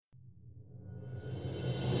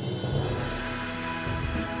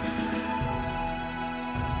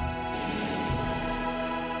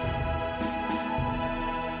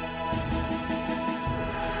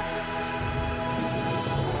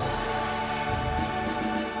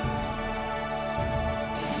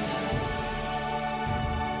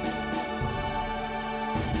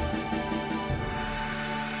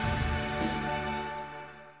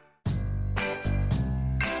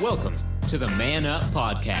Welcome to the Man Up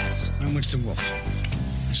Podcast, I'm Winston Wolfe.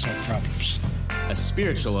 I solve problems. a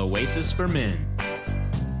spiritual oasis for men.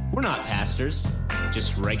 We're not pastors,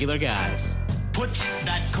 just regular guys. Put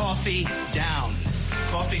that coffee down.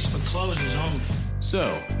 Coffee's for closers only.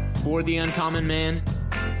 So, for the uncommon man,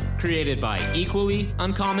 created by equally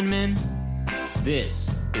uncommon men,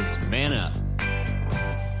 this is Man Up.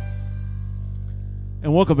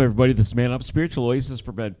 And welcome, everybody. This is Man Up, Spiritual Oasis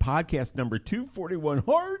for Men, podcast number 241.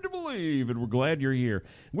 Hard to believe, and we're glad you're here.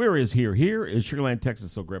 Where is here? Here is Sugar Land,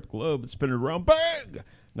 Texas. So grab a globe and spin it around. Bang!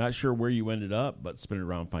 Not sure where you ended up, but spin it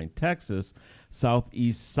around. Find Texas.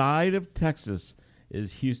 Southeast side of Texas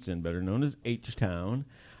is Houston, better known as H-Town.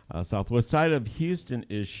 Southwest side of Houston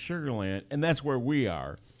is Sugar Land, and that's where we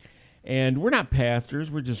are. And we're not pastors,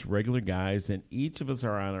 we're just regular guys, and each of us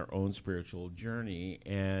are on our own spiritual journey.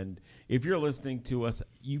 And if you're listening to us,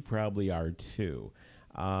 you probably are too.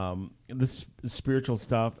 This spiritual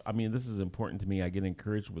stuff, this is important to me. I get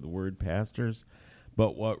encouraged with the word pastors.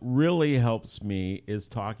 But what really helps me is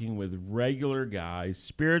talking with regular guys,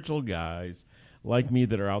 spiritual guys like me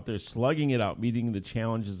that are out there slugging it out, meeting the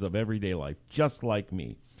challenges of everyday life, just like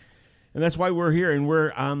me. And that's why we're here, and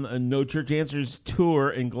we're on a No Church Answers tour,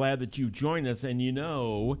 and glad that you've joined us.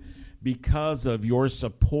 And because of your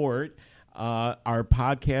support, our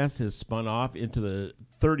podcast has spun off into the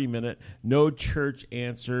 30-minute No Church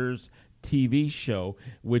Answers TV show,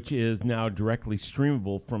 which is now directly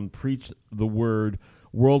streamable from Preach the Word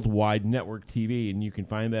Worldwide Network TV. And you can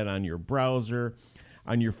find that on your browser,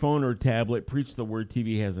 on your phone or tablet. Preach the Word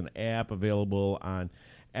TV has an app available on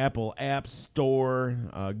Apple App Store,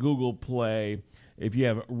 Google Play. If you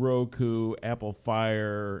have Roku, Apple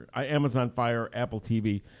Fire, Amazon Fire, Apple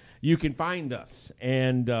TV, you can find us.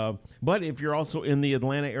 And but if you're also in the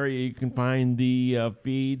Atlanta area, you can find the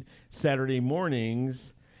feed Saturday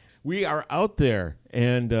mornings. We are out there,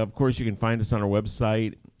 and of course, you can find us on our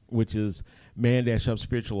website, which is Man-Up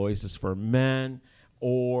Spiritual Oasis for Men,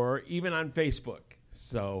 or even on Facebook.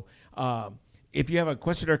 So. If you have a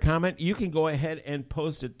question or comment, you can go ahead and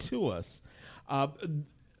post it to us.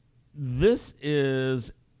 This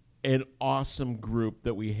is an awesome group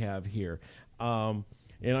that we have here. And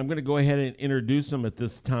I'm going to go ahead and introduce him at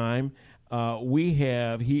this time.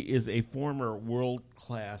 He is a former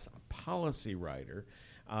world-class policy writer,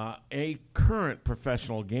 a current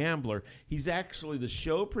professional gambler. He's actually the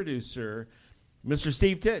show producer, Mr.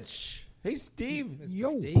 Steve Titch. Hey, Steve.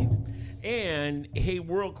 Yo. Steve. And a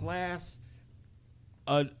world-class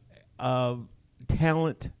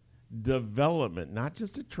talent development, not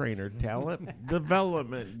just a trainer, talent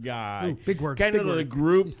development guy. Ooh, big word. Kind big of word. the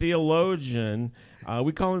group theologian.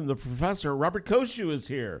 We call him the professor. Robert Koshu is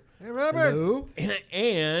here. Hey, Robert. Hello.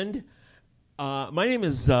 And my name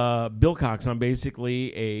is Bill Cox. I'm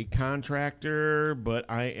basically a contractor, but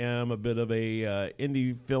I am a bit of a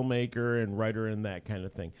indie filmmaker and writer and that kind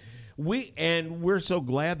of thing. We're so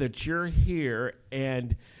glad that you're here,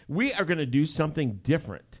 and we are going to do something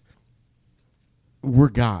different. We're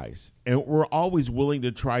guys, and we're always willing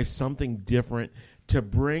to try something different to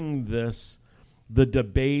bring the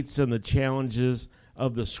debates and the challenges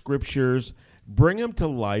of the scriptures, bring them to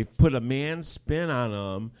life, put a man's spin on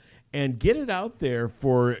them, and get it out there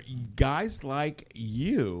for guys like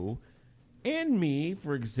you and me,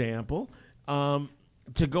 for example,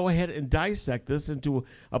 to go ahead and dissect this and to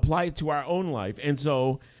apply it to our own life. And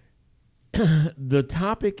so the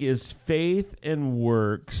topic is faith and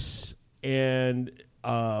works, and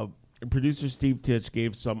producer Steve Titch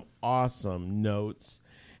gave some awesome notes.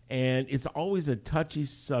 And it's always a touchy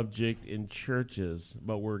subject in churches,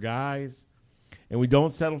 but we're guys, and we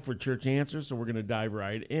don't settle for church answers, so we're going to dive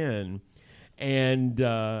right in. And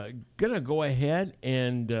going to go ahead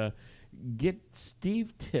and get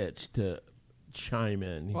Steve Titch to chime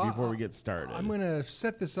in before we get started. I'm going to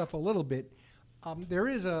set this up a little bit. There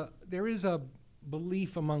is a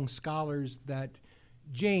belief among scholars that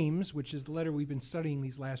James, which is the letter we've been studying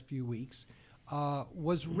these last few weeks,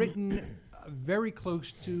 was written very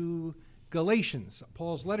close to Galatians,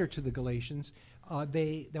 Paul's letter to the Galatians.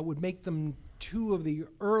 That would make them two of the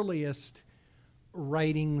earliest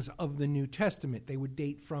writings of the New Testament. They would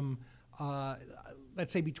date from,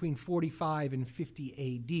 let's say, between 45 and 50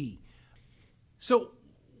 A.D. So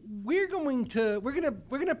we're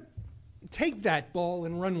gonna take that ball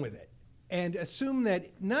and run with it, and assume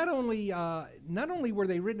that not only were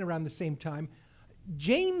they written around the same time,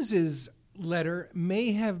 James's letter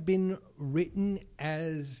may have been written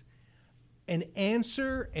as an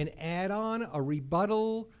answer, an add-on, a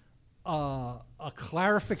rebuttal, a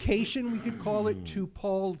clarification, we could call it, to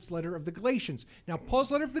Paul's letter of the Galatians. Now, Paul's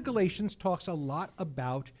letter of the Galatians talks a lot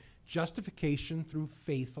about justification through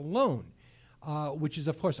faith alone, which is,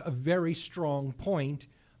 of course, a very strong point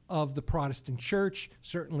of the Protestant church,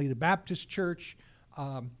 certainly the Baptist church.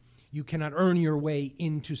 You cannot earn your way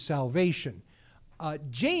into salvation.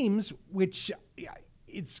 James, which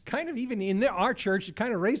it's kind of even in our church, it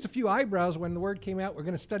kind of raised a few eyebrows when the word came out. We're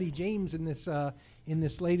going to study James in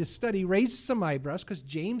this latest study. Raised some eyebrows because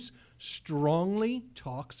James strongly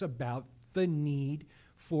talks about the need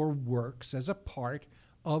for works as a part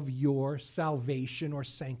of your salvation or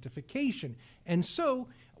sanctification. And so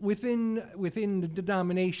within the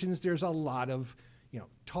denominations, there's a lot of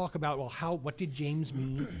talk about, well, what did James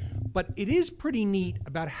mean? But it is pretty neat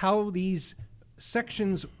about how these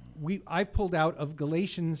sections I've pulled out of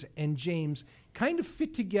Galatians and James kind of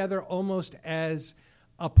fit together almost as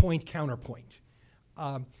a point-counterpoint.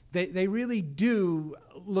 They really do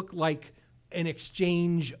look like an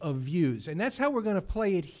exchange of views. And that's how we're going to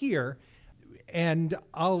play it here. And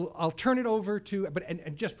I'll turn it over to,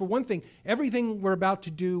 and just for one thing, everything we're about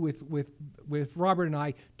to do with Robert and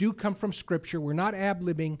I do come from Scripture. We're not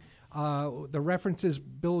ad-libbing. The references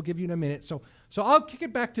Bill will give you in a minute. So I'll kick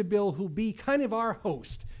it back to Bill, who'll be kind of our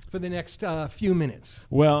host for the next few minutes.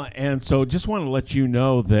 Well, and so just want to let you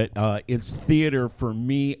know that it's theater for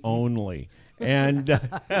me only. And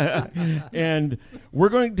and we're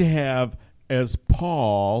going to have as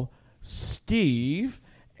Paul, Steve,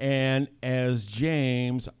 and as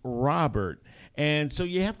James, Robert. And so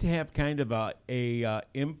you have to have kind of a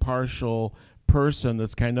impartial person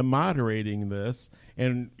that's kind of moderating this.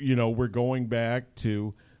 And, we're going back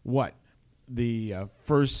to the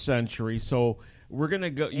first century. So we're going to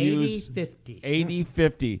go use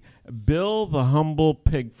 80-50. Bill, the humble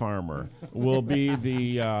pig farmer, will be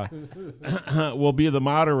the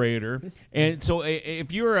moderator. And so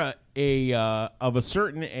if you're of a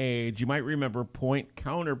certain age, you might remember Point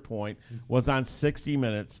Counterpoint was on 60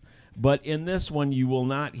 Minutes. But in this one, you will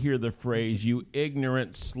not hear the phrase, "you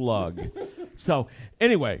ignorant slug." So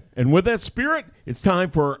anyway, and with that spirit, it's time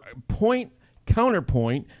for Point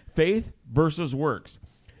Counterpoint, Faith versus Works.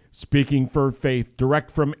 Speaking for faith,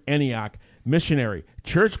 direct from Antioch, missionary,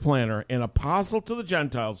 church planner, and apostle to the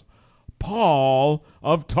Gentiles, Paul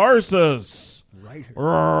of Tarsus. Right.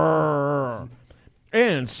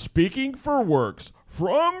 And speaking for works,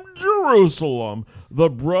 from Jerusalem, the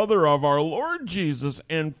brother of our Lord Jesus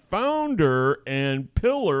and founder and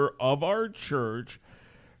pillar of our church,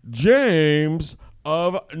 James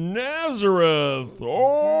of Nazareth.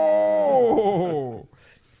 Oh!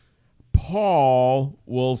 Paul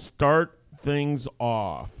will start things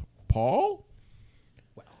off. Paul?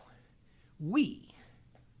 Well, we,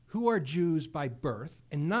 who are Jews by birth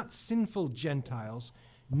and not sinful Gentiles,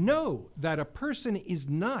 know that a person is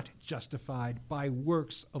not justified by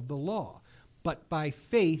works of the law, but by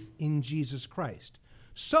faith in Jesus Christ.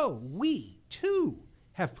 So we, too,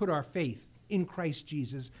 have put our faith in Christ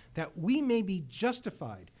Jesus, that we may be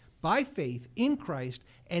justified by faith in Christ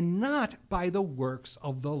and not by the works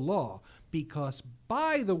of the law, because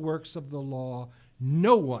by the works of the law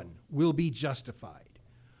no one will be justified.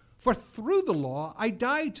 For through the law I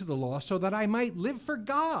died to the law so that I might live for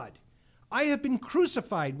God. I have been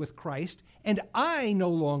crucified with Christ, and I no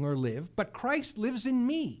longer live, but Christ lives in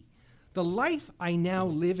me. The life I now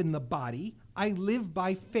live in the body, I live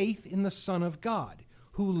by faith in the Son of God,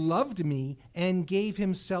 who loved me and gave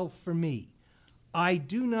himself for me. I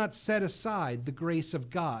do not set aside the grace of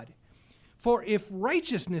God. For if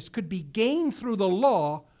righteousness could be gained through the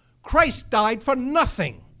law, Christ died for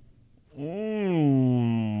nothing.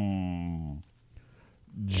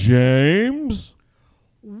 James?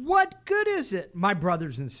 What good is it, my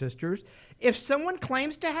brothers and sisters, if someone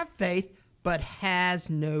claims to have faith but has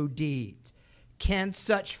no deeds? Can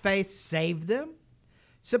such faith save them?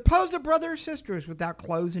 Suppose a brother or sister is without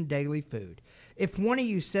clothes and daily food. If one of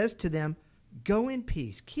you says to them, "Go in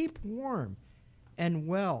peace, keep warm and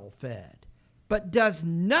well fed," but does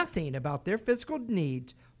nothing about their physical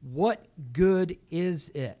needs, what good is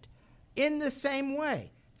it? In the same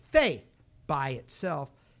way, faith by itself,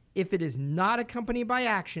 if it is not accompanied by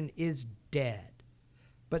action, is dead.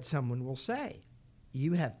 But someone will say,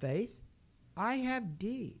 "You have faith, I have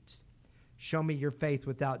deeds." Show me your faith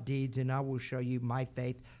without deeds, and I will show you my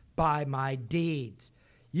faith by my deeds.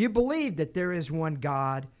 You believe that there is one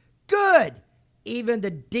God. Good! Even the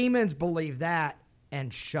demons believe that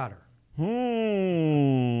and shudder.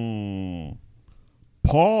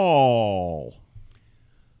 Paul.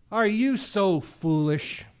 Are you so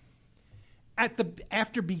foolish?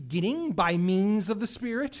 After beginning by means of the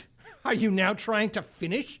Spirit, are you now trying to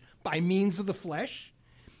finish by means of the flesh?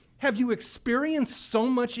 Have you experienced so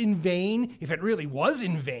much in vain, if it really was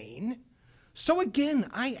in vain? So again,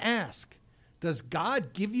 I ask, does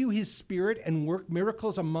God give you his Spirit and work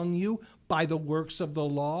miracles among you by the works of the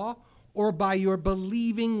law, or by your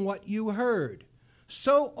believing what you heard?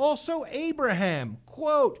 So also Abraham,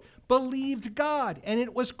 quote, believed God, and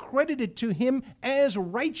it was credited to him as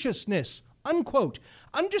righteousness, unquote.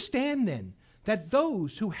 Understand then that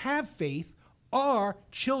those who have faith are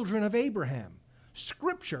children of Abraham.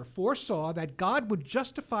 Scripture foresaw that God would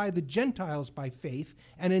justify the Gentiles by faith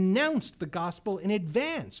and announced the gospel in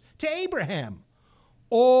advance to Abraham.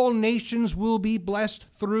 All nations will be blessed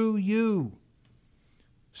through you.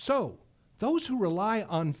 So, those who rely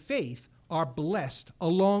on faith are blessed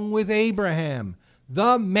along with Abraham,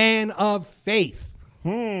 the man of faith.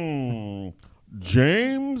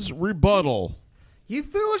 James' rebuttal. You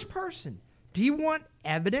foolish person, do you want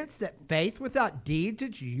evidence that faith without deeds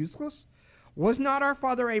is useless? Was not our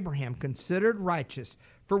father Abraham considered righteous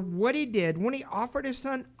for what he did when he offered his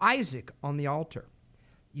son Isaac on the altar?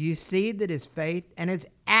 You see that his faith and his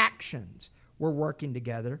actions were working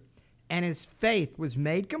together, and his faith was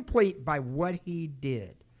made complete by what he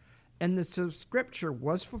did. And the scripture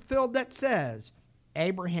was fulfilled that says,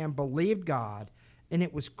 Abraham believed God, and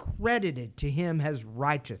it was credited to him as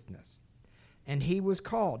righteousness. And he was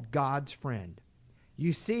called God's friend.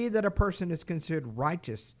 You see that a person is considered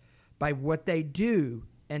righteous by what they do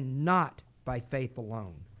and not by faith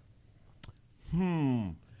alone.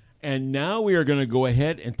 And now we are going to go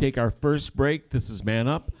ahead and take our first break. This is Man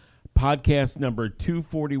Up, podcast number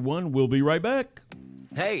 241. We'll be right back.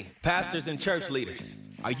 Hey, pastors and church leaders.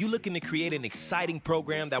 Are you looking to create an exciting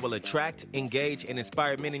program that will attract, engage, and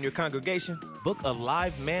inspire men in your congregation? Book a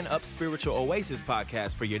live Man Up Spiritual Oasis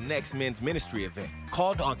podcast for your next men's ministry event.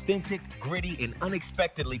 Called authentic, gritty, and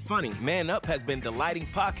unexpectedly funny, Man Up has been delighting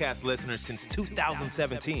podcast listeners since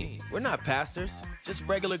 2017. We're not pastors, just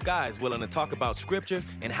regular guys willing to talk about scripture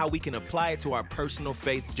and how we can apply it to our personal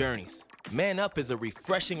faith journeys. Man Up is a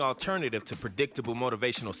refreshing alternative to predictable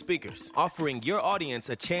motivational speakers, offering your audience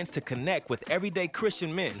a chance to connect with everyday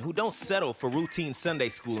Christian men who don't settle for routine Sunday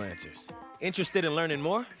school answers. Interested in learning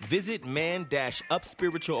more? Visit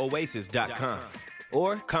man-upspiritualoasis.com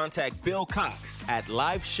or contact Bill Cox at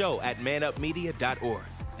liveshow@manupmedia.org.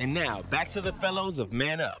 And now, back to the fellows of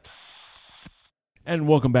Man Up. And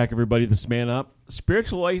welcome back, everybody. This is Man Up,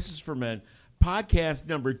 Spiritual Oasis for Men, podcast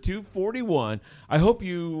number 241. I hope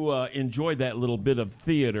you enjoyed that little bit of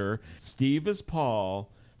theater. Steve as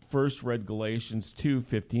Paul first read Galatians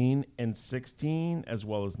 2:15 and 16, as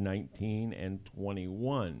well as 19 and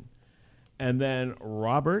 21. And then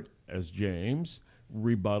Robert as James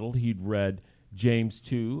rebuttal. He'd read James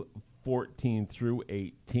 2:14 through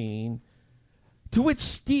 18, to which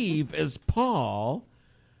Steve as Paul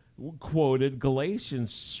quoted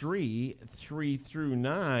Galatians 3:3 through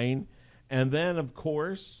 9. And then, of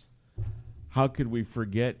course, how could we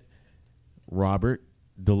forget Robert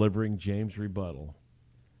delivering James' rebuttal,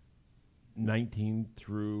 19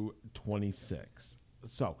 through 26.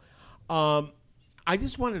 So, I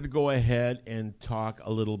just wanted to go ahead and talk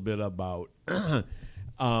a little bit about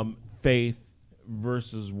faith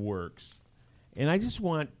versus works. And I just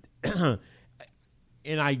want, and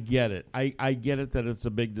I get it. I get it that it's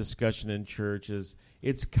a big discussion in churches.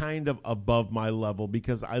 It's kind of above my level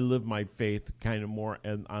because I live my faith kind of more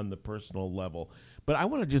on the personal level. But I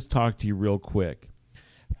want to just talk to you real quick.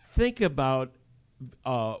 Think about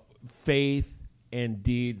faith and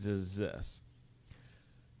deeds as this.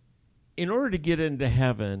 In order to get into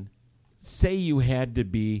heaven, say you had to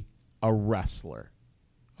be a wrestler,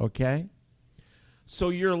 okay? So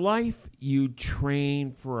your life, you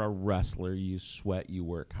train for a wrestler, you sweat, you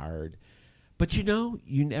work hard. But you know,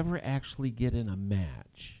 you never actually get in a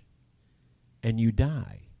match, and you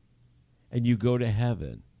die, and you go to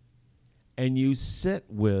heaven, and you sit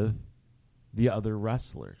with the other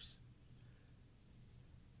wrestlers.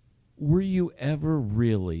 Were you ever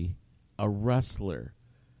really a wrestler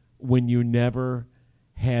when you never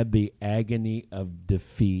had the agony of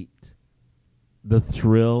defeat, the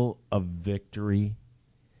thrill of victory?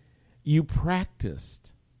 You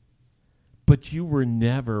practiced, but you were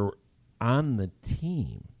never on the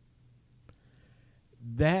team.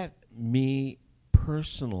 That, me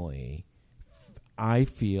personally, I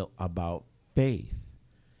feel about faith.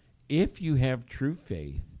 If you have true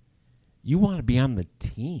faith, you want to be on the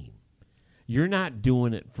team. You're not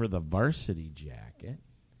doing it for the varsity jacket.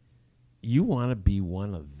 You want to be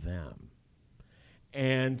one of them.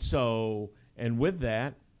 And so, and with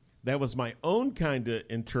that, that was my own kind of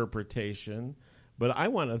interpretation. but I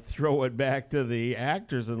want to throw it back to the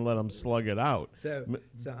actors and let them slug it out. So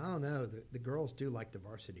I don't know. The girls do like the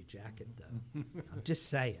varsity jacket, though. I'm just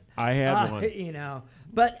saying. I had one. You know,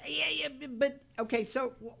 but but okay.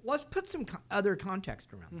 So let's put some other context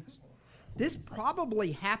around this. This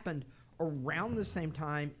probably happened around the same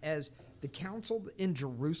time as the council in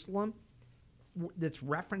Jerusalem that's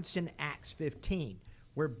referenced in Acts 15,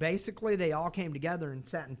 where basically they all came together and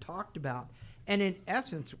sat and talked about. And in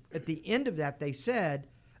essence, at the end of that, they said,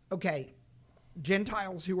 okay,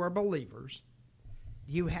 Gentiles who are believers,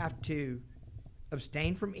 you have to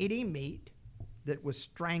abstain from eating meat that was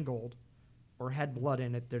strangled or had blood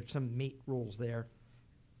in it. There's some meat rules there.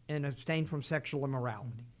 And abstain from sexual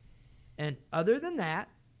immorality. And other than that,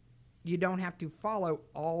 you don't have to follow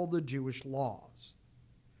all the Jewish laws.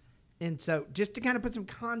 And so just to kind of put some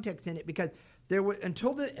context in it, because there was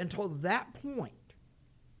until that point,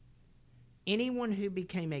 anyone who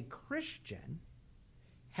became a Christian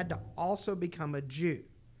had to also become a Jew,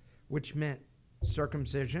 which meant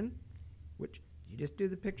circumcision, which you just do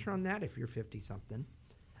the picture on that if you're 50-something.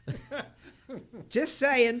 Just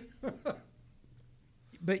saying.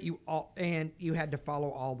 But you had to follow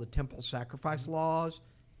all the temple sacrifice laws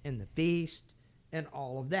and the feast and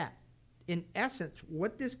all of that. In essence,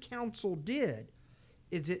 what this council did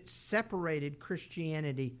is it separated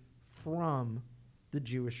Christianity from the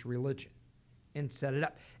Jewish religion and set it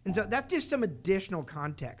up. And so that's just some additional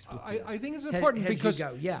context. I think it's important because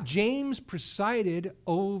James presided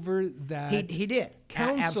over that he did.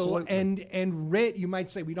 council Absolutely. and read, you might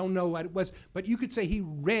say, we don't know what it was, but you could say he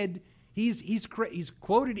read. He's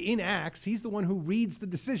quoted in Acts. He's the one who reads the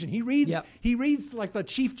decision. He reads like the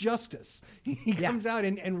Chief Justice. He comes out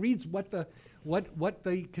and reads what the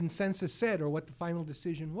consensus said or what the final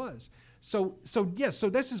decision was. So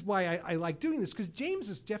this is why I like doing this, because James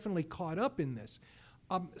is definitely caught up in this.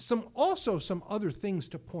 Some other things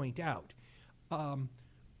to point out.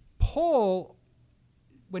 Paul,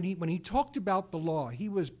 when he talked about the law, he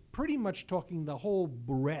was pretty much talking the whole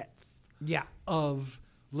breadth of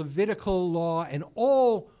Levitical law and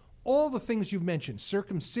all the things you've mentioned,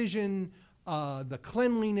 circumcision, the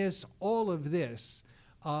cleanliness, all of this,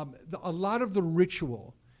 a lot of the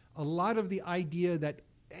ritual, a lot of the idea that,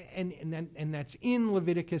 and that's in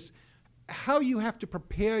Leviticus, how you have to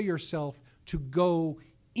prepare yourself to go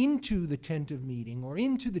into the tent of meeting or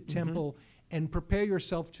into the temple and prepare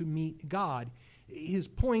yourself to meet God. His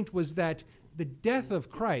point was that the death of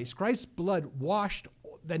Christ's blood washed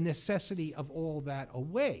the necessity of all that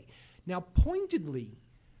away. Now, pointedly,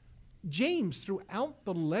 James, throughout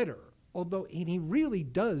the letter, and he really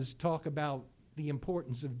does talk about the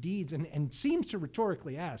importance of deeds and seems to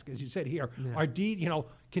rhetorically ask, as you said here, are deeds,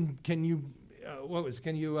 can you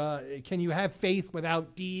have faith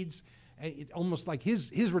without deeds? Almost like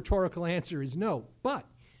his rhetorical answer is no. But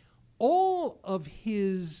all of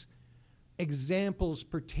his examples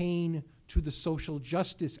pertain to the social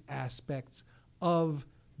justice aspects of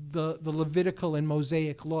the Levitical and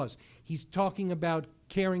Mosaic laws. He's talking about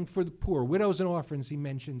caring for the poor, widows and orphans, he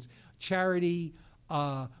mentions, charity,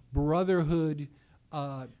 brotherhood,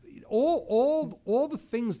 all the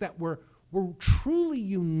things that were truly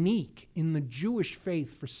unique in the Jewish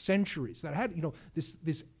faith for centuries, that had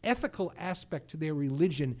this ethical aspect to their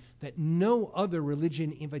religion that no other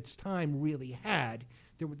religion of its time really had.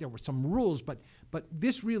 There were some rules, but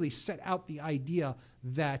this really set out the idea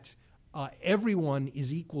that everyone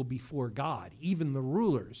is equal before God, even the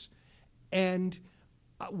rulers. And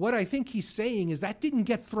what I think he's saying is that didn't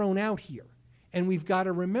get thrown out here. And we've got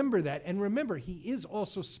to remember that. And remember, he is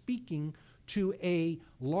also speaking to a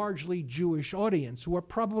largely Jewish audience who are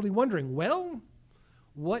probably wondering, well,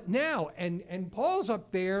 what now? And Paul's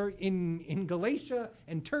up there in Galatia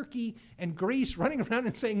and Turkey and Greece running around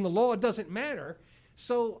and saying the law doesn't matter.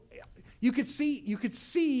 So you could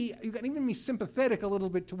even be sympathetic a little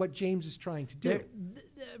bit to what James is trying to do.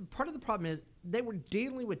 Part of the problem is they were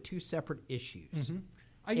dealing with two separate issues.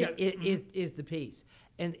 Is the piece.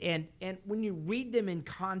 And when you read them in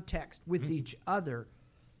context with each other,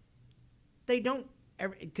 they don't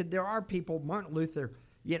ever, because there are people, Martin Luther,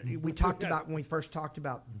 we talked about when we first talked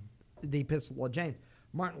about the Epistle of James,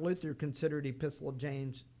 Martin Luther considered the Epistle of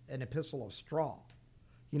James an epistle of straw.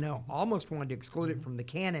 Almost wanted to exclude it from the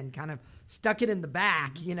canon, kind of stuck it in the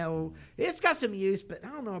back. It's got some use, but I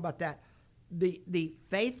don't know about that. The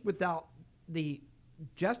faith without the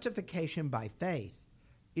justification by faith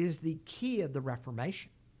is the key of the Reformation.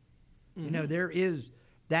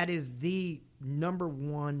 That is the number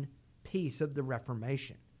one piece of the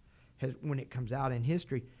Reformation when it comes out in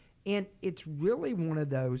history. And it's really one of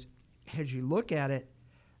those, as you look at it,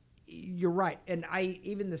 you're right. And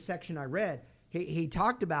even the section I read, he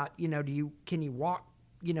talked about, can you walk,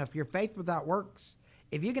 if your faith without works,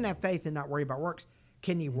 if you can have faith and not worry about works,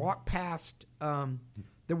 can you walk past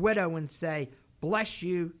the widow and say, bless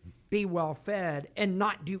you, be well fed, and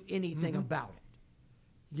not do anything about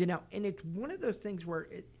it? And it's one of those things where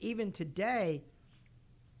even today,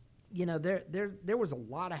 there was a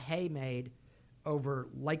lot of hay made over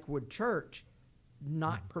Lakewood Church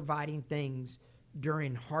not providing things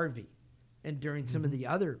during Harvey and during some of the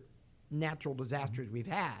other natural disasters we've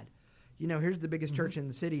had. Here's the biggest church in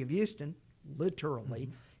the city of Houston, literally,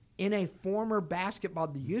 in a former basketball,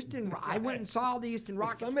 the Houston, I went and saw the Houston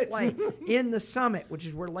Rockets play in the Summit, which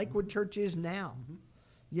is where Lakewood Church is now.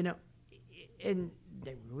 And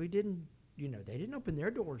they really didn't, they didn't open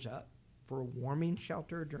their doors up for a warming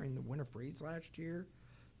shelter during the winter freeze last year.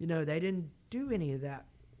 They didn't do any of that.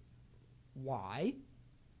 Why?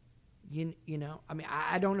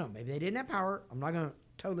 I don't know. Maybe they didn't have power. I'm not going to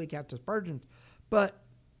totally cast aspersions, but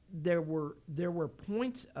there were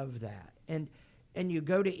points of that, and you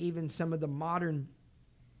go to even some of the modern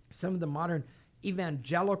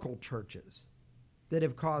evangelical churches that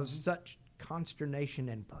have caused such consternation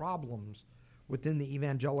and problems within the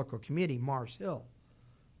evangelical community. Mars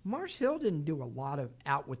Hill didn't do a lot of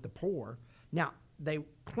out with the poor. Now, they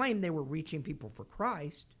claimed they were reaching people for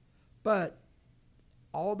Christ, but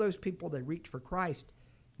all those people that reached for Christ,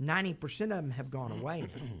 90% of them have gone away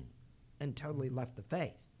now and totally left the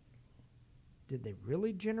faith. Did they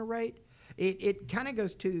really generate? It kind of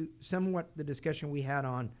goes to somewhat the discussion we had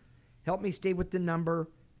on, help me stay with the number,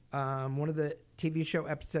 one of the TV show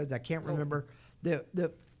episodes, I can't remember,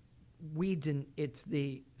 the weeds, and it's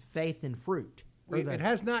the faith and fruit. It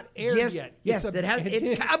has not aired yet. Yes,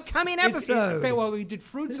 it's an upcoming episode. Well, we did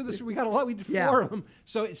Fruits of this. We got a lot. We did 4 of them.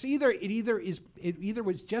 So it either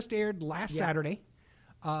was just aired last Saturday,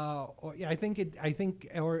 or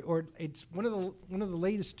it's one of the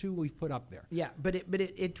latest 2 we've put up there. Yeah, but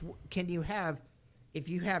it can you have, if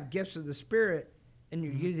you have gifts of the Spirit and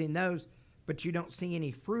you're using those, but you don't see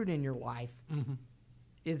any fruit in your life,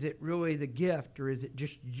 is it really the gift, or is it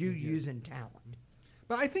just you using talent?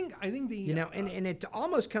 But I think the and it's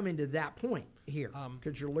almost coming to that point here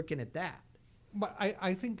because you're looking at that. But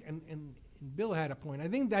I think and Bill had a point. I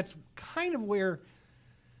think that's kind of where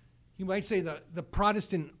you might say the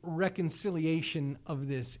Protestant reconciliation of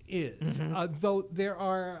this is. Though there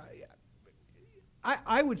are,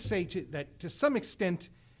 I would say that to some extent,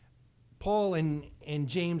 Paul and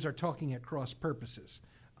James are talking at cross purposes.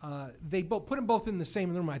 They both put them both in the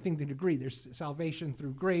same room. I think they'd agree. There's salvation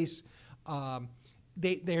through grace.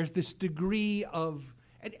 There's this degree of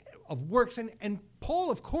works, and Paul,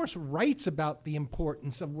 of course, writes about the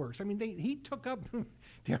importance of works. I mean, he took up,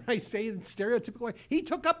 dare I say, in stereotypical way, he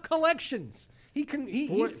took up collections. He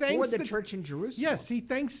thanks the church in Jerusalem. Yes, he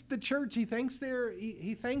thanks the church. He thanks in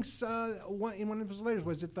one of his letters,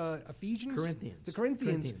 was it the Ephesians? Corinthians. The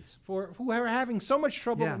Corinthians. For who were having so much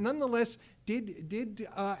trouble, but nonetheless did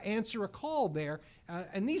answer a call there.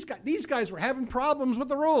 And these guys were having problems with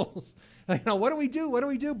the rules. What do we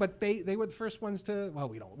do? But they were the first ones to.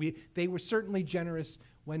 Well, they were certainly generous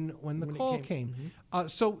when the call came.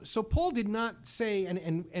 So Paul did not say,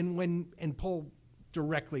 and Paul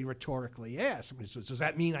directly, rhetorically asked, does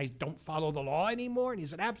that mean I don't follow the law anymore? And he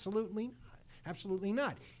said, absolutely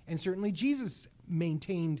not. And certainly Jesus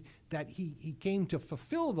maintained that he came to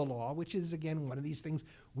fulfill the law, which is, again, one of these things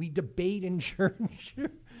we debate in church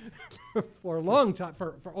for a long time,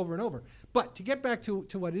 for over and over. But to get back to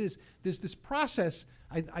what it is, there's this process,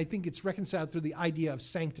 I think it's reconciled through the idea of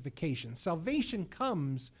sanctification. Salvation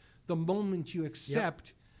comes the moment you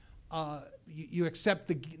accept you accept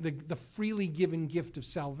the freely given gift of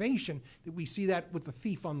salvation. That we see that with the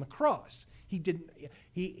thief on the cross.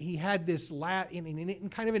 He had this in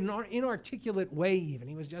kind of an inarticulate way. Even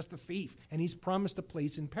he was just a thief, and he's promised a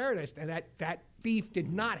place in paradise. And that thief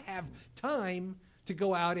did not have time to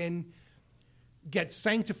go out and get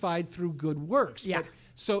sanctified through good works. Yeah.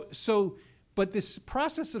 But this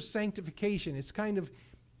process of sanctification, it's kind of,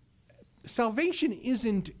 salvation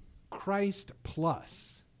isn't Christ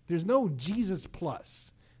plus. There's no Jesus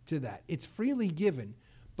plus to that. It's freely given.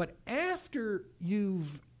 But after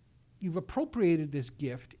you've appropriated this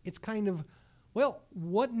gift, it's kind of, well,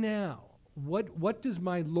 what now? What does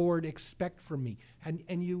my Lord expect from me?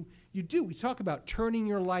 And you do. We talk about turning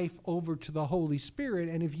your life over to the Holy Spirit.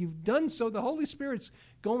 And if you've done so, the Holy Spirit's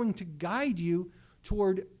going to guide you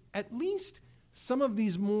toward at least some of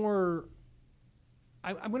these more,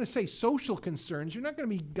 I'm going to say, social concerns. You're not going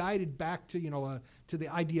to be guided back to, to the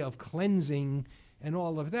idea of cleansing and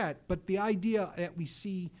all of that, but the idea that we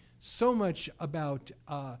see so much about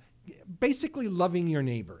basically loving your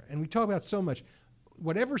neighbor. And we talk about so much.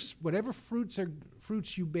 Whatever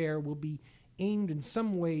fruits you bear will be aimed in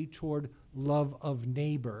some way toward love of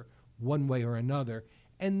neighbor, one way or another.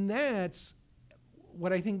 And that's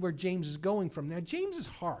what I think where James is going from. Now, James is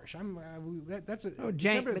harsh. That's a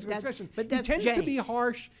discussion. But that's he tends James. to be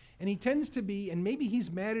harsh, and he tends to be, and maybe he's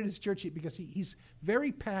mad at his church because he's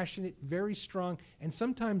very passionate, very strong, and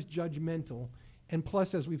sometimes judgmental. And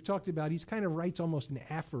plus, as we've talked about, he's kind of writes almost in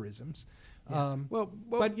aphorisms. Yeah.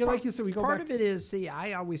 But like you said, we go part back. of it is,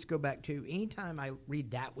 I always go back to anytime I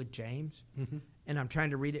read that with James, and I'm trying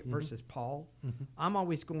to read it versus Paul, I'm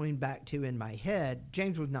always going back to, in my head,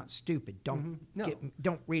 James was not stupid. Don't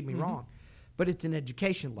read me wrong, but it's an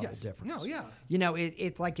education level difference. No, yeah. You know,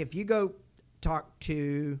 it's like if you go talk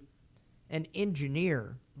to an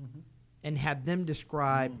engineer and have them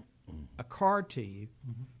describe a car to you,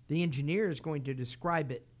 the engineer is going to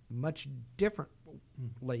describe it much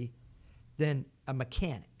differently than a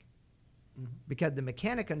mechanic, because the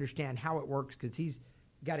mechanic understands how it works because he's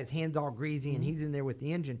got his hands all greasy and he's in there with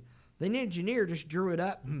the engine. The engineer just drew it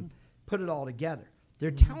up and put it all together. They're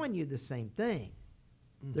telling you the same thing.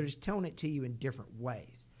 They're just telling it to you in different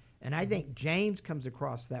ways. And I think James comes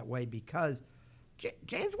across that way because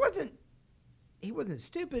James wasn't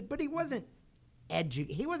stupid, but he wasn't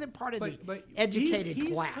he wasn't part of the educated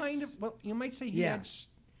he's class. Kind of, well, you might say he had,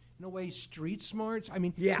 in a way, street smarts. I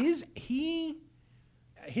mean, his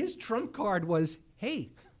trump card was,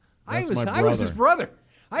 hey, I was his brother.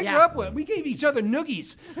 I grew up with. We gave each other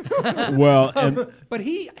noogies. Well, and but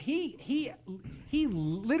he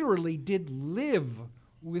literally did live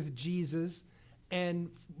with Jesus, and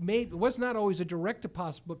was not always a direct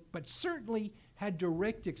apostle, but certainly had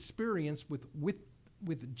direct experience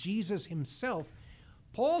with Jesus himself.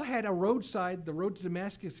 Paul had a road to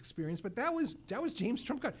Damascus experience, but that was James'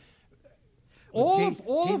 trump card.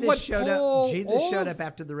 Jesus showed up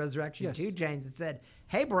after the resurrection to James and said,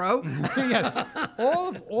 "Hey, bro." Yes, all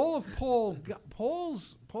of Paul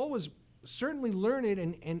was certainly learned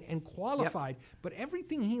and qualified, but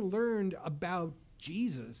everything he learned about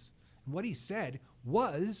Jesus, what he said,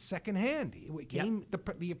 was secondhand. It came,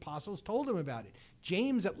 the apostles told him about it.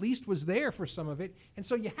 James at least was there for some of it, and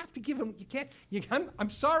so you have to give him.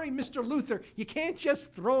 I'm sorry, Mr. Luther, you can't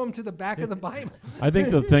just throw him to the back of the Bible. I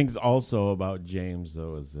think the things also about James,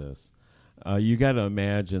 though, is this. You got to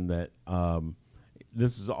imagine that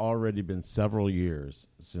this has already been several years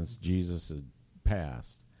since Jesus had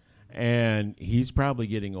passed, and he's probably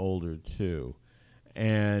getting older, too.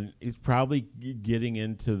 And he's probably getting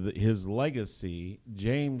into his legacy,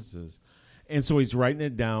 James's. And so he's writing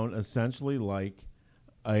it down essentially like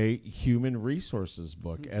a human resources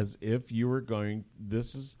book, as if you were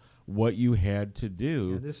this is what you had to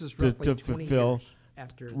do this is roughly to fulfill, years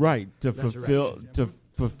after to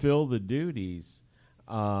fulfill the duties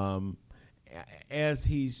as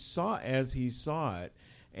he saw it.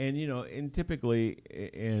 And, and typically,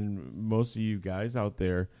 and most of you guys out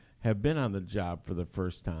there have been on the job for the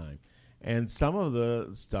first time. And some of the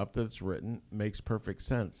stuff that's written makes perfect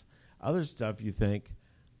sense. Other stuff you think,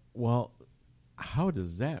 well, how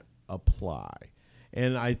does that apply?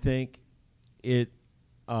 And I think it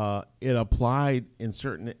applied in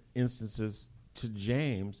certain instances to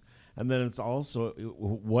James, and then it's also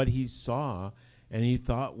what he saw and he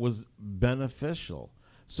thought was beneficial.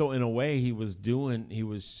 So in a way, he was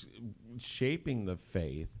shaping the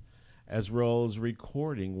faith as well as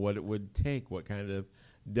recording what it would take, what kind of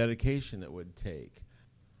dedication it would take.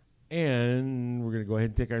 And we're going to go ahead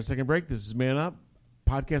and take our second break. This is Man Up,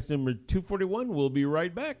 podcast number 241. We'll be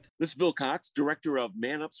right back. This is Bill Cox, director of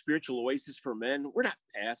Man Up Spiritual Oasis for Men. We're not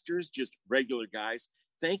pastors, just regular guys.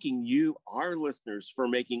 Thanking you, our listeners, for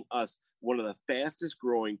making us one of the fastest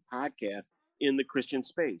growing podcasts in the Christian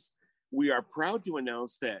space. We are proud to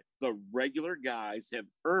announce that the regular guys have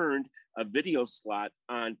earned a video slot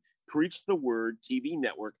on Preach the Word TV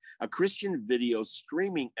network, a Christian video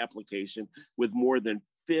streaming application with more than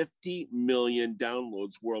 50 million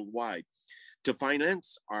downloads worldwide. To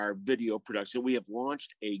finance our video production, we have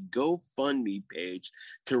launched a GoFundMe page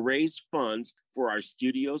to raise funds for our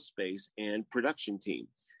studio space and production team.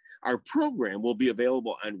 Our program will be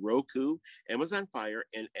available on Roku, Amazon Fire,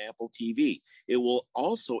 and Apple TV. It will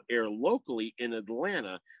also air locally in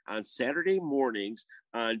Atlanta on Saturday mornings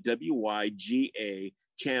on WYGA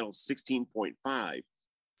channel 16.5.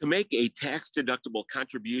 To make a tax-deductible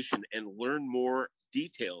contribution and learn more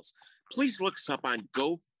details, please look us up on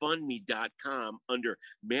GoFundMe.com under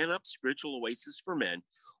Man Up Spiritual Oasis for Men,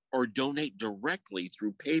 or donate directly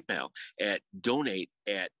through PayPal at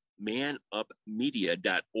donate@manupsph.com.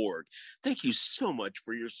 manupmedia.org. Thank you so much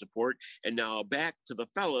for your support. And now back to the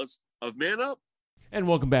fellas of Man Up. And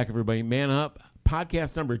welcome back, everybody. Man Up,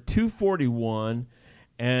 podcast number 241.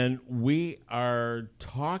 And we are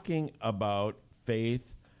talking about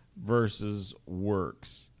faith versus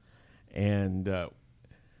works. And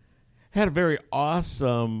had a very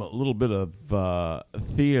awesome little bit of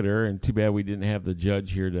theater, and too bad we didn't have the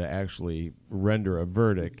judge here to actually render a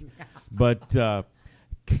verdict. But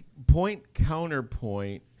point,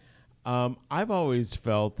 counterpoint, I've always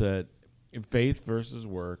felt that faith versus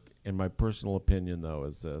work, in my personal opinion, though,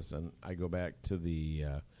 is this, and I go back to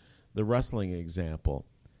the wrestling example.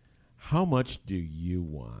 How much do you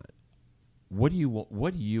want? What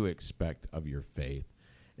do you expect of your faith?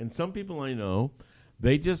 And some people I know,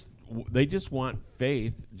 they just want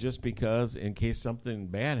faith just because in case something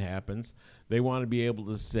bad happens, they want to be able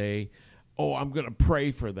to say, "Oh, I'm going to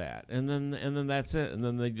pray for that," and then that's it, and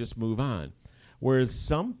then they just move on. Whereas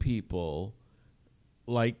some people,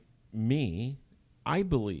 like me, I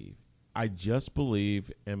just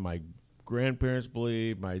believe, and my grandparents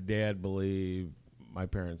believe, my dad believed, my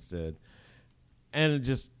parents did, and it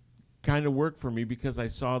just kind of worked for me because I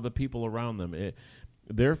saw the people around them.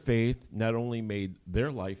 Their faith not only made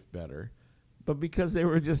their life better, but because they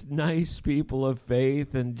were just nice people of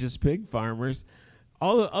faith and just pig farmers,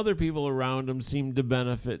 all the other people around them seemed to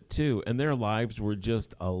benefit too, and their lives were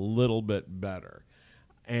just a little bit better.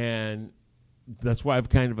 And that's why I've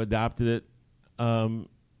kind of adopted it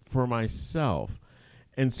for myself.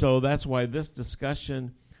 And so that's why this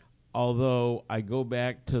discussion, although I go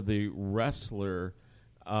back to the wrestler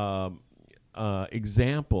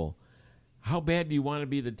example, how bad do you want to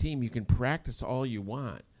be the team? You can practice all you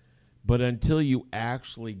want, but until you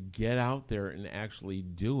actually get out there and actually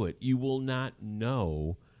do it, you will not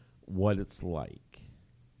know what it's like.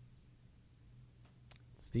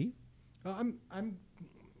 Steve? I'm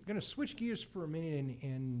going to switch gears for a minute,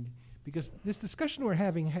 and because this discussion we're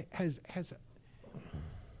having has an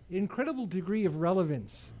incredible degree of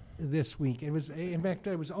relevance this week. It was, in fact,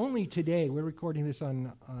 it was only today. We're recording this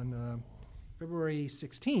on February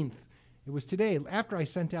 16th. It was today, after I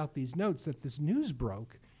sent out these notes, that this news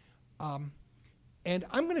broke. And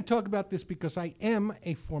I'm going to talk about this because I am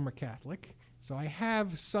a former Catholic. So I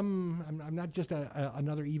have I'm not just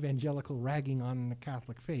another evangelical ragging on the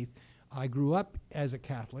Catholic faith. I grew up as a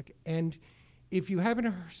Catholic. And if you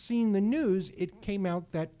haven't seen the news, it came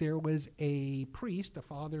out that there was a priest,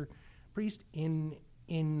 in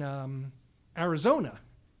Arizona,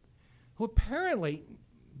 who apparently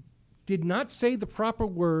did not say the proper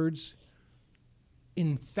words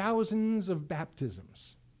in thousands of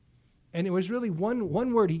baptisms. And it was really one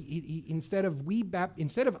word. He instead of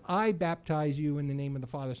I baptize you in the name of the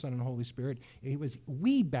Father, Son, and Holy Spirit, it was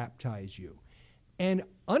we baptize you. And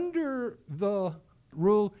under the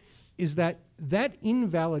rule is that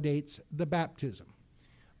invalidates the baptism.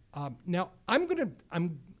 Now I'm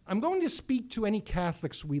going to speak to any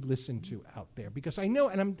Catholics we listen to out there, because I know,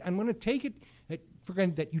 and I'm going to take it for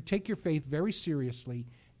granted that you take your faith very seriously,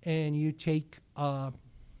 and you take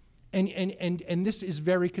and this is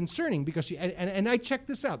very concerning because and I checked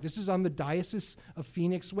this out. This is on the Diocese of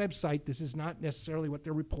Phoenix website. This is not necessarily what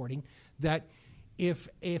they're reporting, that if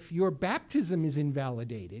your baptism is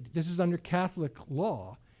invalidated, this is under Catholic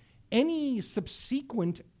law, any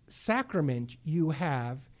subsequent sacrament you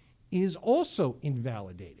have is also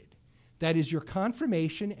invalidated. That is your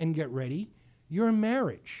confirmation, and get ready, your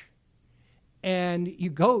marriage. And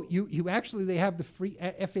you actually, they have the free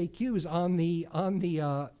FAQs on the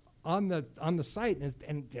site,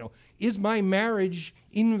 and is my marriage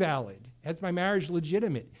invalid? Is my marriage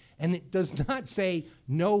legitimate? And it does not say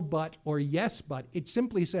no but or yes but. It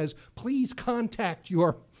simply says, please contact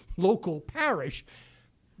your local parish.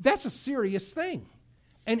 That's a serious thing.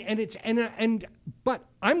 But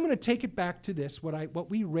I'm going to take it back to this,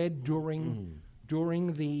 what we read during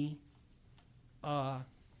our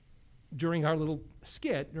little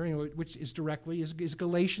skit, which is directly is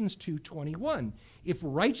Galatians 2:21. If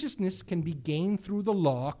righteousness can be gained through the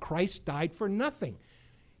law, Christ died for nothing.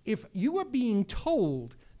 If you are being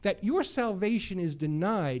told that your salvation is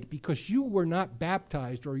denied because you were not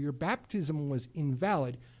baptized or your baptism was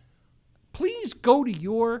invalid, please go to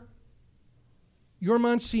your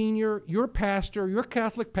Monsignor, your pastor, your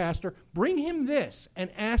Catholic pastor, bring him this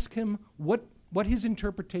and ask him what his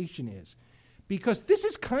interpretation is. Because this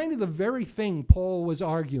is kind of the very thing Paul was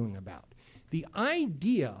arguing about. The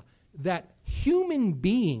idea that human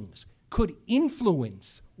beings could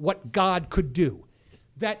influence what God could do.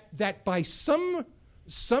 That by some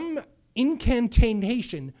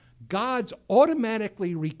incantation, God's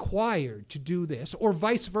automatically required to do this, or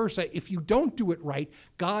vice versa. If you don't do it right,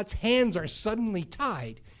 God's hands are suddenly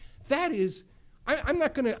tied. That is, I'm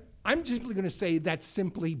simply going to say that's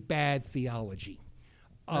simply bad theology.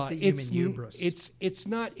 That's a human hubris. It's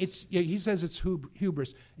not. It's he says it's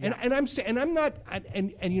hubris, and I'm saying, and I'm not,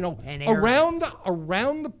 and you know, And around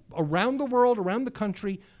the world, around the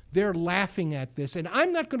country, they're laughing at this, and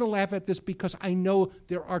I'm not going to laugh at this because I know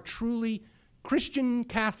there are truly Christian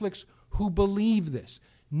Catholics who believe this.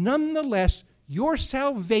 Nonetheless, your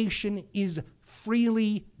salvation is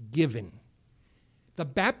freely given. The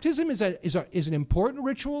baptism is an important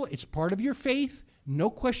ritual. It's part of your faith.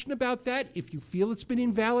 No question about that. If you feel it's been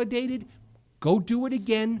invalidated, go do it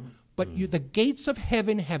again. But the gates of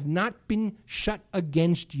heaven have not been shut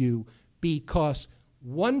against you because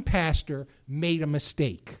one pastor made a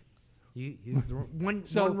mistake. You used one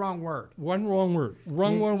wrong word. One wrong word.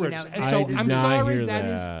 Wrong word. know, And so I did I'm not sorry. hear That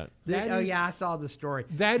is. I saw the story.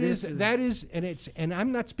 That is, and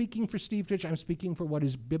I'm not speaking for Steve Twitch. I'm speaking for what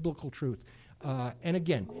is biblical truth. And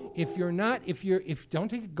again, don't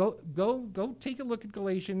take it, go take a look at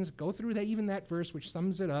Galatians. Go through that verse which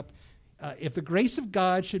sums it up. If the grace of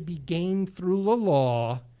God should be gained through the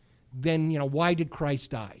law, then why did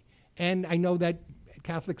Christ die? And I know that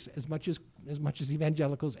Catholics, as much as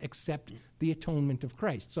evangelicals, accept the atonement of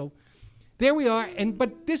Christ. So there we are.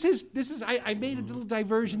 But this is I made a little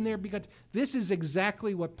diversion there because this is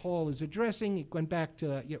exactly what Paul is addressing. It went back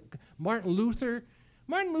to Martin Luther.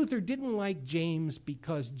 Martin Luther didn't like James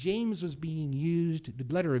because James was being used,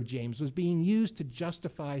 the letter of James was being used to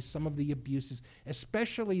justify some of the abuses,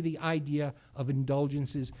 especially the idea of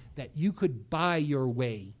indulgences, that you could buy your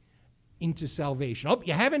way into salvation. Oh,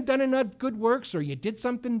 you haven't done enough good works or you did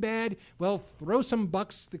something bad, well, throw some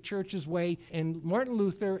bucks the church's way. And Martin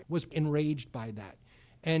Luther was enraged by that.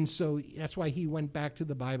 And so that's why he went back to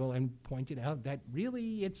the Bible and pointed out that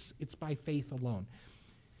really it's by faith alone.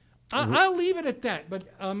 I'll leave it at that, but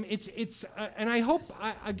and I hope,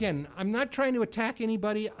 again, I'm not trying to attack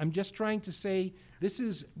anybody. I'm just trying to say this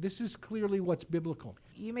is clearly what's biblical.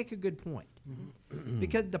 You make a good point.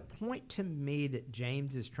 Because the point to me that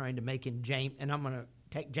James is trying to make in James, and I'm going to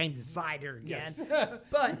take James's side here again,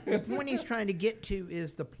 but the point he's trying to get to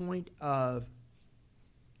is the point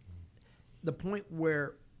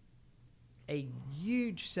where a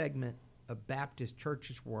huge segment of Baptist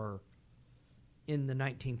churches were in the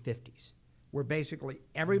 1950s, where basically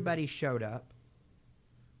everybody showed up,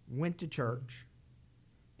 went to church,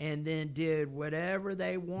 and then did whatever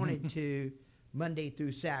they wanted to Monday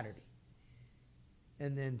through Saturday.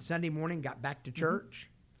 And then Sunday morning got back to church,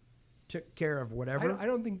 took care of whatever. I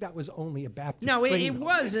don't think that was only a Baptist No, thing. it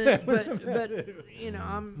wasn't, but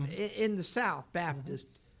I'm in the South Baptist.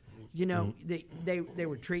 They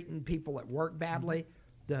were treating people at work badly.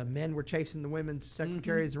 The men were chasing the women's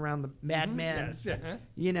secretaries around the madmen. Yes.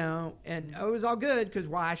 And it was all good because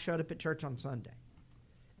I showed up at church on Sunday.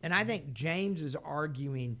 And I think James is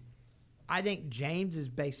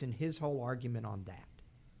basing his whole argument on that.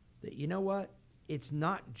 That, you know what? It's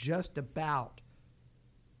not just about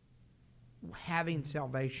having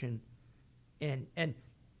salvation. And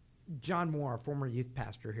John Moore, our former youth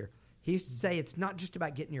pastor here, he used to say it's not just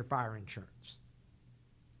about getting your fire insurance.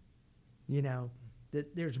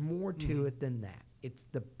 That there's more to it than that. It's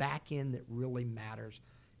the back end that really matters,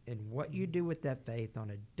 and what you do with that faith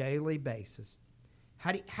on a daily basis.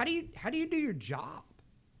 How do you do your job?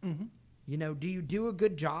 Do you do a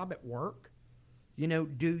good job at work?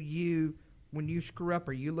 Do you, when you screw up,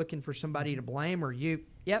 are you looking for somebody to blame, or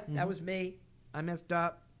that was me, I messed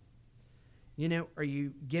up? Are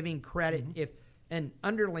you giving credit if an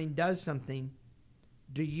underling does something?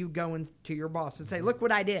 Do you go to your boss and say, "Look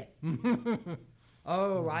what I did"?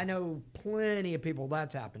 Oh, I know plenty of people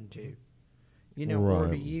that's happened to. Or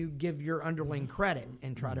do you give your underling credit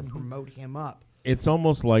and try to promote him up? It's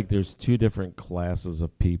almost like there's two different classes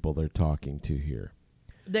of people they're talking to here.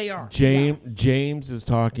 They are. James is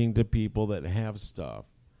talking to people that have stuff.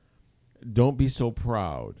 Don't be so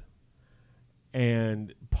proud.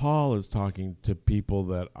 And Paul is talking to people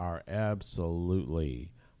that are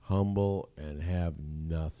absolutely humble and have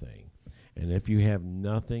nothing. And if you have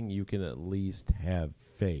nothing, you can at least have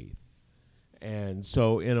faith. And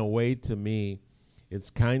so, in a way, to me, it's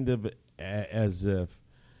kind of as if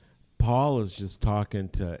Paul is just talking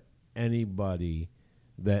to anybody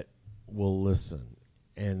that will listen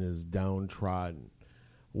and is downtrodden,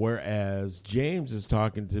 whereas James is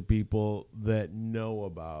talking to people that know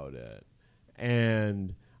about it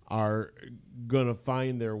and are going to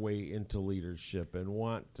find their way into leadership and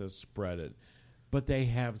want to spread it. But they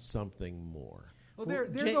have something more. Well, they're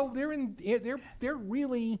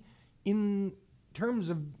really in terms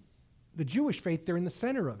of the Jewish faith, they're in the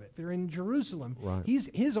center of it. They're in Jerusalem. Right.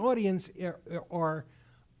 His audience are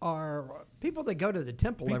People that go to the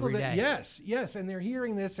temple people every that, day. yes, and they're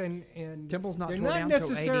hearing this, and Temple's not they're tore not down till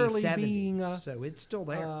necessarily AD 70, being so it's still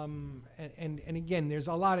there. and again, there's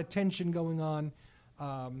a lot of tension going on.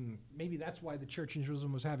 Maybe that's why the church in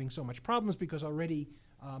Jerusalem was having so much problems, because already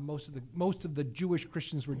most of the Jewish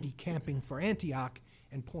Christians were decamping for Antioch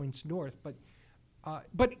and points north.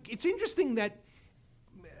 But it's interesting that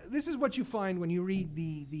this is what you find when you read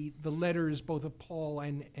the letters both of Paul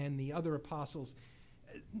and the other apostles.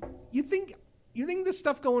 You think this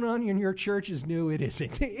stuff going on in your church is new? It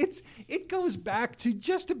isn't. It goes back to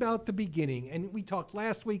just about the beginning. And we talked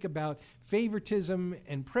last week about favoritism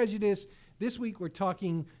and prejudice. This week we're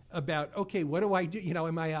talking about, okay, what do I do? You know,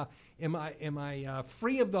 am I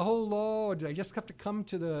free of the whole law, or do I just have to come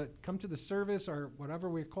to the service, or whatever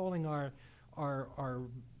we're calling our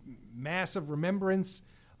mass of remembrance,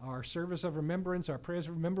 our service of remembrance, our prayers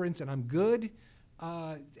of remembrance, and I'm good?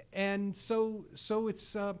 And so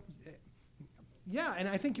it's yeah, and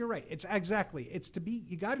I think you're right. It's exactly. It's to be.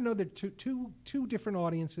 You got to know that two different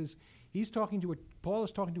audiences. Paul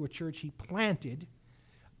is talking to a church he planted,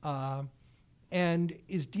 and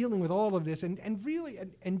is dealing with all of this. And really,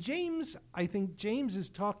 and James, I think James is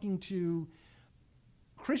talking to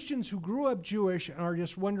Christians who grew up Jewish and are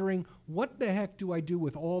just wondering, what the heck do I do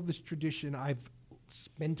with all this tradition I've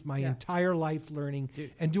spent my entire life learning,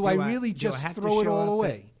 and do I really just throw it all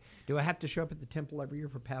away? Do I have to show up at the temple every year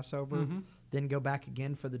for Passover, then go back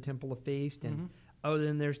again for the Temple of Feast, and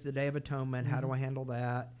then there's the Day of Atonement. How do I handle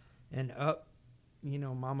that? And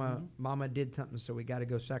Mama did something, so we got to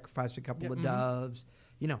go sacrifice a couple of doves.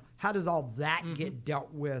 You know, how does all that get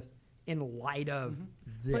dealt with in light of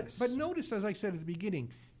this? But notice, as I said at the beginning,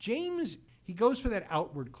 James, he goes for that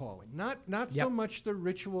outward calling, not so much the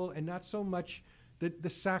ritual and not so much the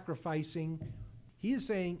sacrificing. He is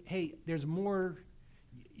saying, hey, there's more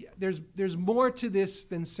to this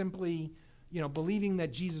than simply, believing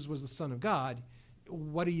that Jesus was the Son of God.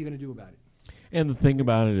 What are you going to do about it? And the thing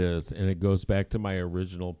about it is, and it goes back to my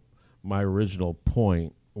original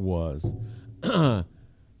point was,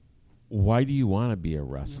 why do you want to be a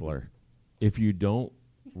wrestler? If you don't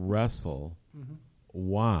wrestle,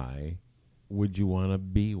 why would you want to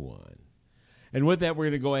be one? And with that, we're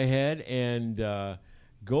going to go ahead and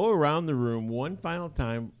go around the room one final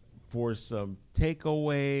time for some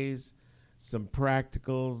takeaways, some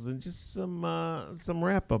practicals, and just some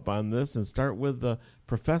wrap up on this. And start with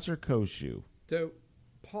Professor Koshu. So,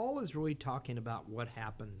 Paul is really talking about what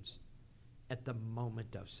happens at the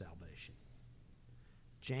moment of salvation.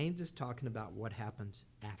 James is talking about what happens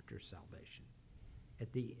after salvation.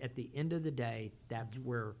 At the end of the day, that's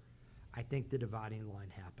where I think the dividing line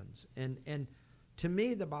happens. And to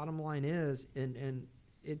me, the bottom line is, and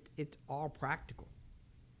it's all practical.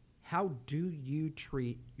 How do you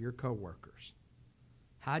treat your coworkers?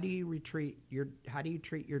 How do you treat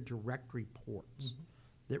your direct reports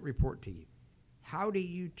that report to you? How do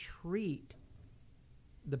you treat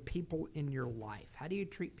the people in your life? How do you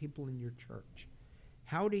treat people in your church?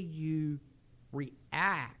 How do you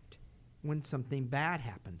react when something bad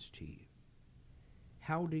happens to you?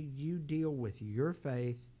 How do you deal with your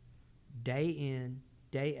faith day in,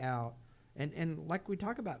 day out? And like we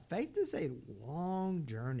talk about, faith is a long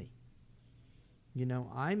journey.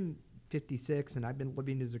 I'm 56, and I've been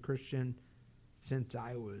living as a Christian since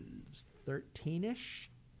I was 13-ish,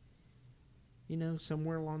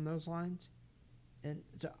 somewhere along those lines. And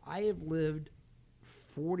so I have lived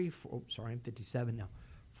 57 now,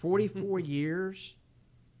 44 years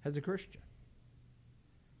as a Christian.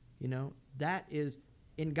 That is,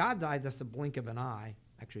 in God's eyes, that's a blink of an eye,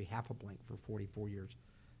 actually half a blink for 44 years.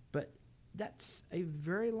 But that's a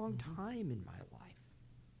very long time in my life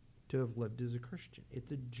to have lived as a Christian.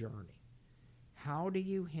 It's a journey. How do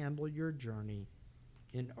you handle your journey,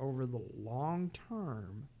 and over the long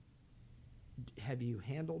term, have you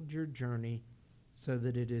handled your journey so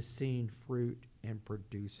that it is seeing fruit and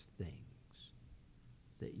produce things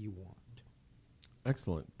that you want?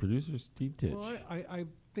 Excellent. Producer Steve Titch. Well, I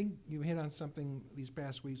think you hit on something these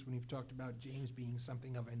past weeks when you've talked about James being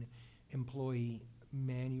something of an employee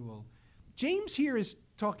manual. James here is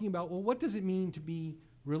talking about, well, what does it mean to be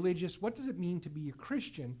religious? What does it mean to be a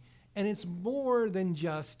Christian? And it's more than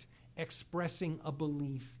just expressing a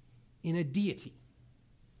belief in a deity.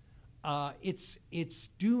 It's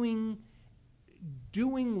doing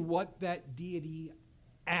what that deity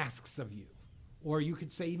asks of you, or you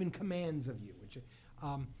could say even commands of you.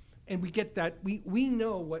 And we get that. We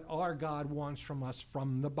know what our God wants from us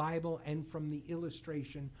from the Bible and from the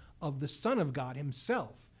illustration of the Son of God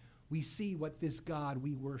himself, we see what this God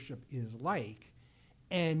we worship is like.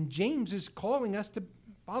 And James is calling us to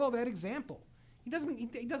follow that example. He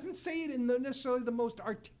doesn't say it in necessarily the most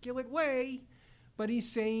articulate way, but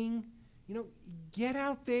he's saying, get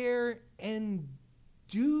out there and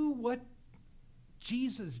do what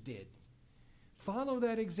Jesus did. Follow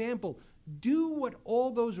that example. Do what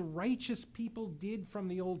all those righteous people did from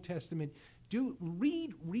the Old Testament.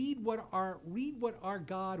 Read what our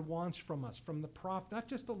God wants from us, from the not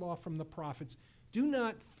just the law, from the prophets. Do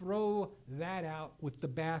not throw that out with the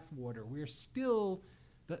bathwater. We're still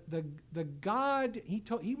the God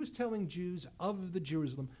he was telling Jews of the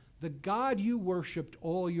Jerusalem, the God you worshipped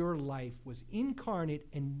all your life was incarnate,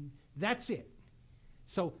 and that's it.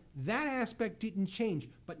 So that aspect didn't change,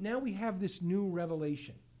 but now we have this new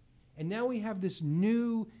revelation. And now we have this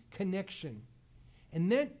new connection. And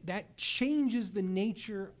that changes the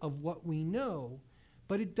nature of what we know,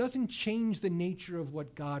 but it doesn't change the nature of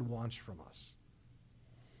what God wants from us.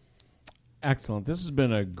 Excellent. This has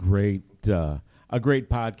been a great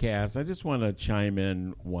podcast. I just want to chime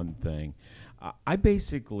in one thing. I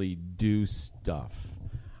basically do stuff,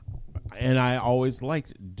 and I always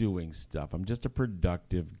liked doing stuff. I'm just a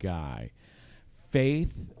productive guy.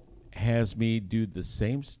 Faith has me do the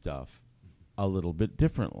same stuff a little bit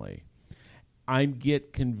differently. I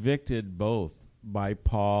get convicted both by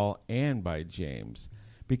Paul and by James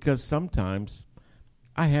because sometimes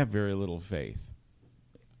I have very little faith.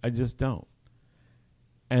 I just don't.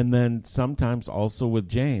 And then sometimes also with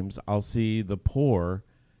James, I'll see the poor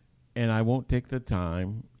and I won't take the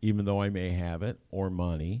time, even though I may have it or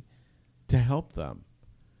money, to help them.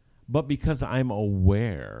 But because I'm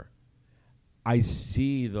aware, I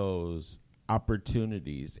see those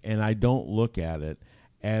opportunities, and I don't look at it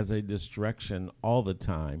as a distraction all the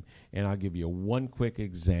time. And I'll give you one quick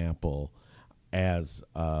example as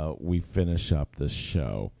we finish up this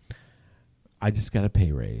show. I just got a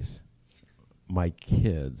pay raise. My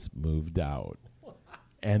kids moved out,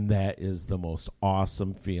 and that is the most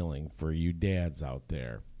awesome feeling for you dads out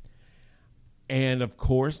there. And, of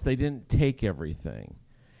course, they didn't take everything.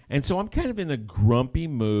 And so I'm kind of in a grumpy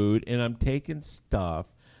mood, and I'm taking stuff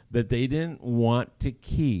that they didn't want to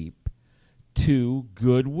keep to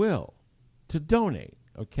Goodwill, to donate,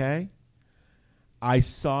 okay? I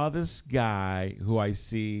saw this guy who I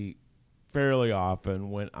see fairly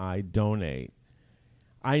often when I donate.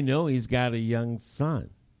 I know he's got a young son.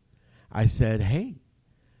 I said, hey,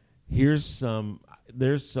 there's some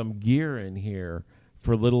gear in here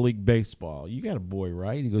for Little League Baseball. You got a boy,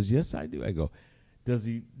 right? He goes, yes, I do. I go, does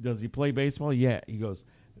he play baseball? Yeah. He goes,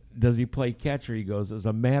 does he play catcher? He goes, as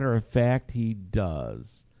a matter of fact, he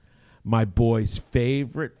does. My boy's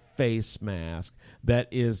favorite face mask that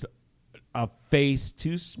is a face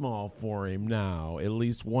too small for him now, at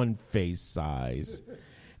least one face size.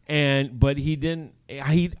 But he'd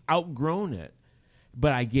outgrown it.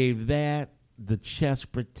 But I gave that, the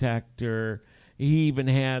chest protector. He even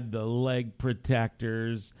had the leg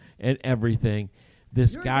protectors and everything.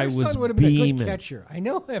 This guy was son would have been a beaming. good catcher. I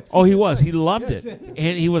know him. Oh, he was. He loved it.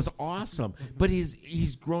 And he was awesome. But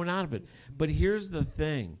he's grown out of it. But here's the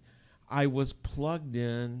thing. I was plugged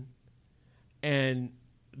in, and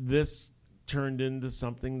this turned into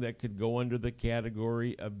something that could go under the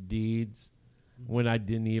category of deeds when I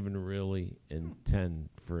didn't even really intend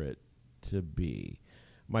for it to be.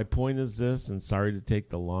 My point is this, and sorry to take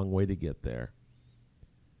the long way to get there.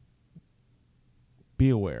 Be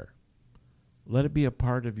aware. Let it be a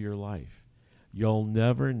part of your life. You'll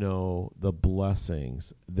never know the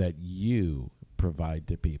blessings that you provide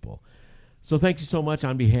to people. So thank you so much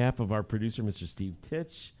on behalf of our producer, Mr. Steve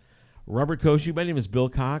Titch, Robert Koshy. My name is Bill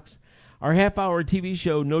Cox. Our half-hour TV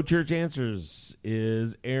show, No Church Answers,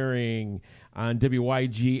 is airing on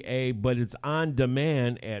WYGA, but it's on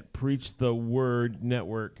demand at Preach the Word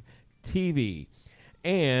Network TV.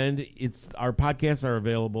 And our podcasts are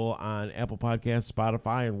available on Apple Podcasts,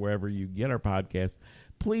 Spotify, and wherever you get our podcasts.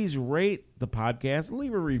 Please rate the podcast and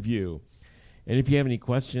leave a review. And if you have any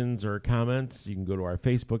questions or comments, you can go to our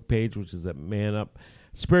Facebook page, which is at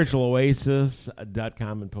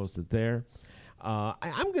manupspiritualoasis.com, and post it there.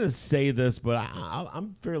 I'm going to say this, but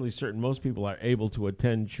I'm fairly certain most people are able to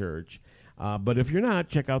attend church. But if you're not,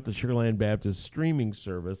 check out the Sugarland Baptist streaming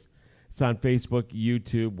service. It's on Facebook,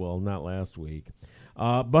 YouTube, well, not last week.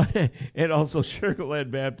 And also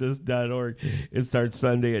sugarlandbaptist.org. It starts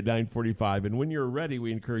Sunday at 9:45. And when you're ready,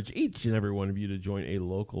 we encourage each and every one of you to join a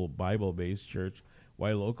local Bible-based church.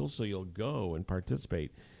 Why local? So you'll go and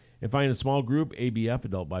participate. And find a small group, ABF,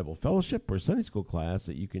 Adult Bible Fellowship, or Sunday School class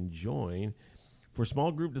that you can join for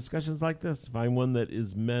small group discussions like this. Find one that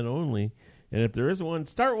is men only. And if there is one,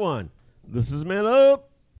 start one. This is Man Up.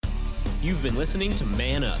 You've been listening to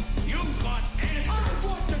Man Up. You want answers. I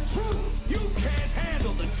want the truth. You can't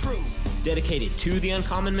handle the truth. Dedicated to the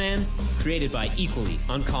uncommon man, created by equally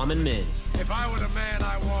uncommon men. If I were the man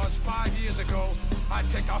I was 5 years ago, I'd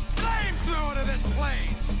take a flamethrower to this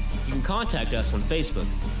place. You can contact us on Facebook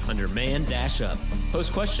under Man-Up.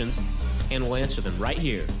 Post questions, and we'll answer them right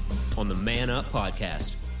here on the Man Up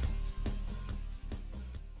Podcast.